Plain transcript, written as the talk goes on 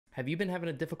Have you been having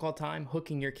a difficult time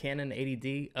hooking your Canon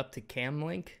 80D up to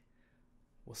CamLink?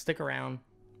 Well, stick around.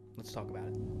 Let's talk about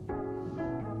it.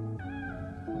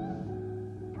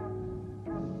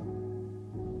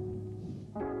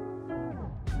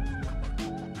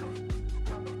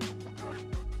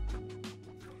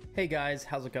 Hey guys,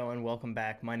 how's it going? Welcome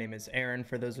back. My name is Aaron.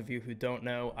 For those of you who don't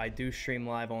know, I do stream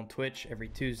live on Twitch every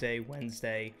Tuesday,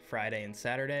 Wednesday, Friday, and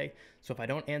Saturday. So if I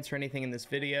don't answer anything in this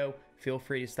video, feel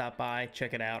free to stop by,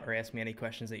 check it out, or ask me any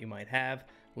questions that you might have.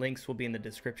 Links will be in the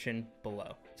description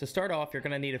below. To start off, you're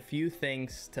going to need a few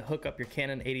things to hook up your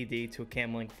Canon 80D to a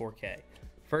CamLink 4K.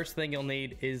 First thing you'll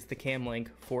need is the CamLink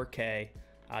 4K.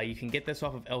 You can get this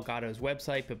off of Elgato's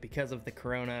website, but because of the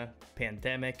corona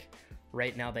pandemic,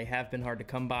 right now they have been hard to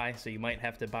come by, so you might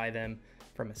have to buy them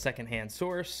from a secondhand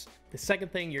source. The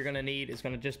second thing you're gonna need is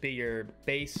gonna just be your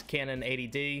base Canon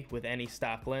 80D with any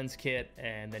stock lens kit,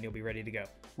 and then you'll be ready to go.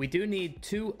 We do need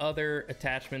two other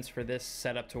attachments for this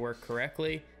setup to work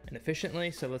correctly and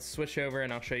efficiently, so let's switch over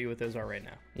and I'll show you what those are right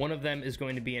now. One of them is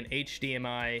going to be an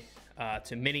HDMI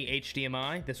to mini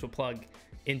HDMI. This will plug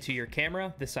into your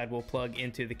camera. This side will plug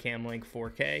into the CamLink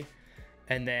 4K.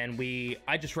 And then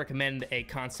I just recommend a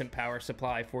constant power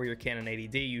supply for your Canon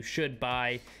 80D. You should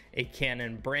buy a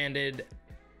Canon branded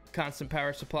constant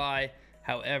power supply.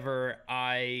 However,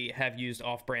 I have used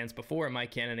off brands before in my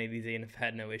Canon 80D and have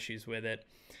had no issues with it.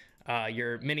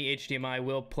 Your mini HDMI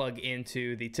will plug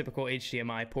into the typical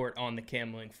HDMI port on the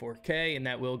CamLink 4K, and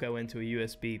that will go into a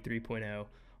USB 3.0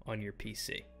 on your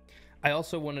PC. I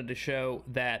also wanted to show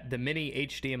that the mini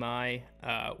HDMI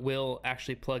will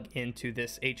actually plug into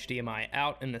this HDMI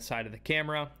out in the side of the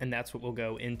camera, and that's what will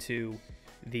go into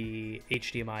the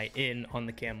HDMI in on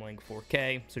the CamLink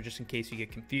 4K. So just in case you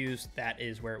get confused, that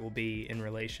is where it will be in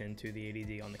relation to the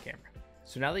 80D on the camera.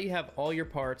 So now that you have all your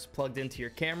parts plugged into your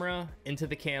camera, into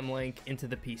the CamLink, into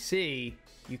the PC,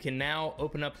 you can now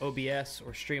open up OBS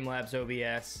or Streamlabs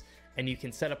OBS, and you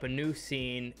can set up a new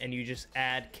scene and you just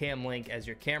add CamLink as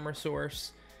your camera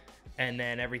source, and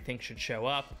then everything should show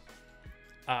up.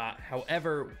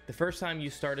 However, the first time you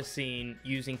start a scene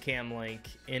using CamLink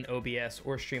in OBS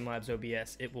or Streamlabs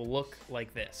OBS, it will look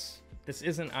like this. This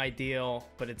isn't ideal,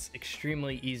 but it's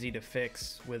extremely easy to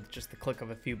fix with just the click of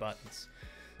a few buttons.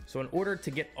 So in order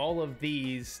to get all of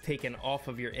these taken off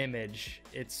of your image,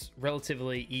 it's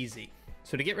relatively easy.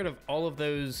 So to get rid of all of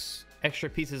those extra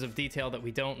pieces of detail that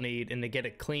we don't need and to get a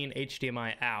clean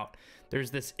HDMI out,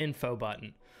 there's this info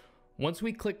button. Once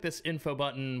we click this info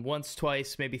button once,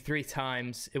 twice, maybe 3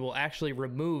 times, it will actually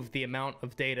remove the amount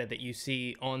of data that you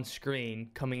see on screen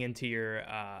coming into your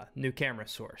new camera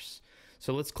source.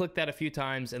 So let's click that a few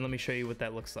times and let me show you what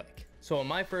that looks like. So on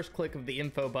my first click of the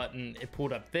info button, it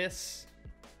pulled up this.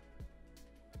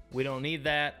 We don't need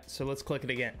that, so let's click it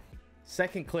again.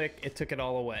 Second click, it took it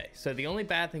all away. So the only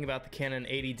bad thing about the Canon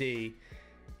 80D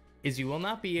is you will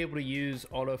not be able to use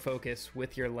autofocus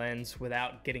with your lens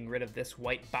without getting rid of this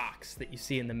white box that you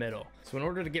see in the middle. So in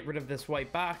order to get rid of this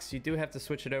white box, you do have to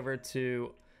switch it over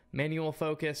to manual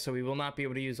focus, so we will not be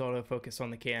able to use autofocus on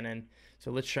the Canon.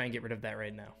 So let's try and get rid of that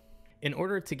right now. In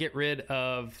order to get rid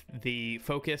of the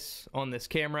focus on this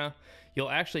camera,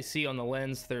 you'll actually see on the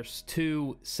lens there's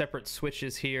 2 separate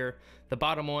switches here. The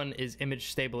bottom one is image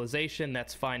stabilization.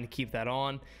 That's fine to keep that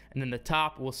on. And then the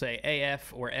top will say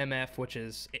AF or MF, which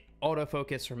is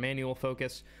autofocus or manual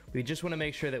focus. We just want to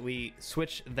make sure that we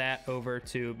switch that over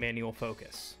to manual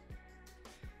focus.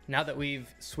 Now that we've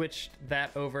switched that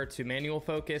over to manual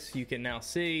focus, you can now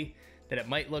see that it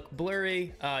might look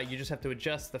blurry. You just have to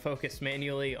adjust the focus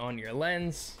manually on your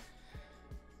lens,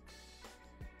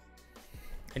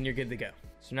 and you're good to go.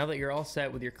 So now that you're all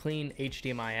set with your clean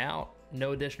HDMI out,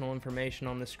 no additional information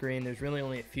on the screen, there's really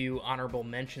only a few honorable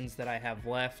mentions that I have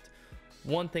left.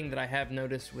 One thing that I have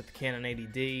noticed with the Canon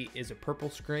 80D is a purple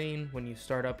screen when you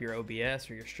start up your OBS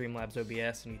or your Streamlabs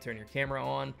OBS and you turn your camera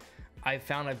on. I've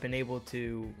found I've been able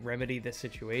to remedy this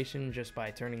situation just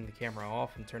by turning the camera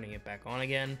off and turning it back on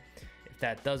again. If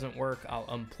that doesn't work, I'll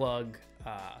unplug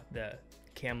the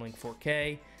CamLink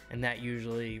 4K, and that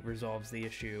usually resolves the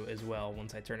issue as well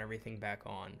once I turn everything back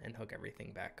on and hook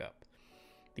everything back up.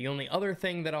 The only other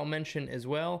thing that I'll mention as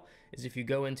well is if you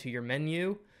go into your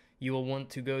menu, you will want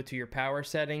to go to your power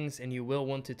settings and you will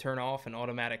want to turn off an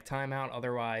automatic timeout,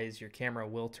 otherwise your camera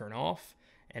will turn off.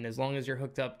 And as long as you're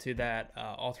hooked up to that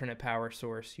alternate power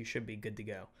source, you should be good to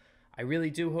go. I really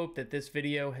do hope that this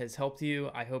video has helped you.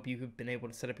 I hope you've been able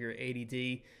to set up your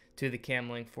 80D to the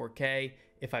CamLink 4K.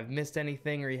 If I've missed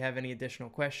anything or you have any additional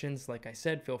questions, like I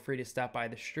said, feel free to stop by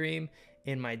the stream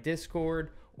in my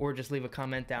Discord or just leave a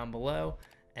comment down below.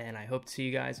 And I hope to see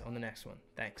you guys on the next one.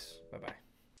 Thanks. Bye-bye.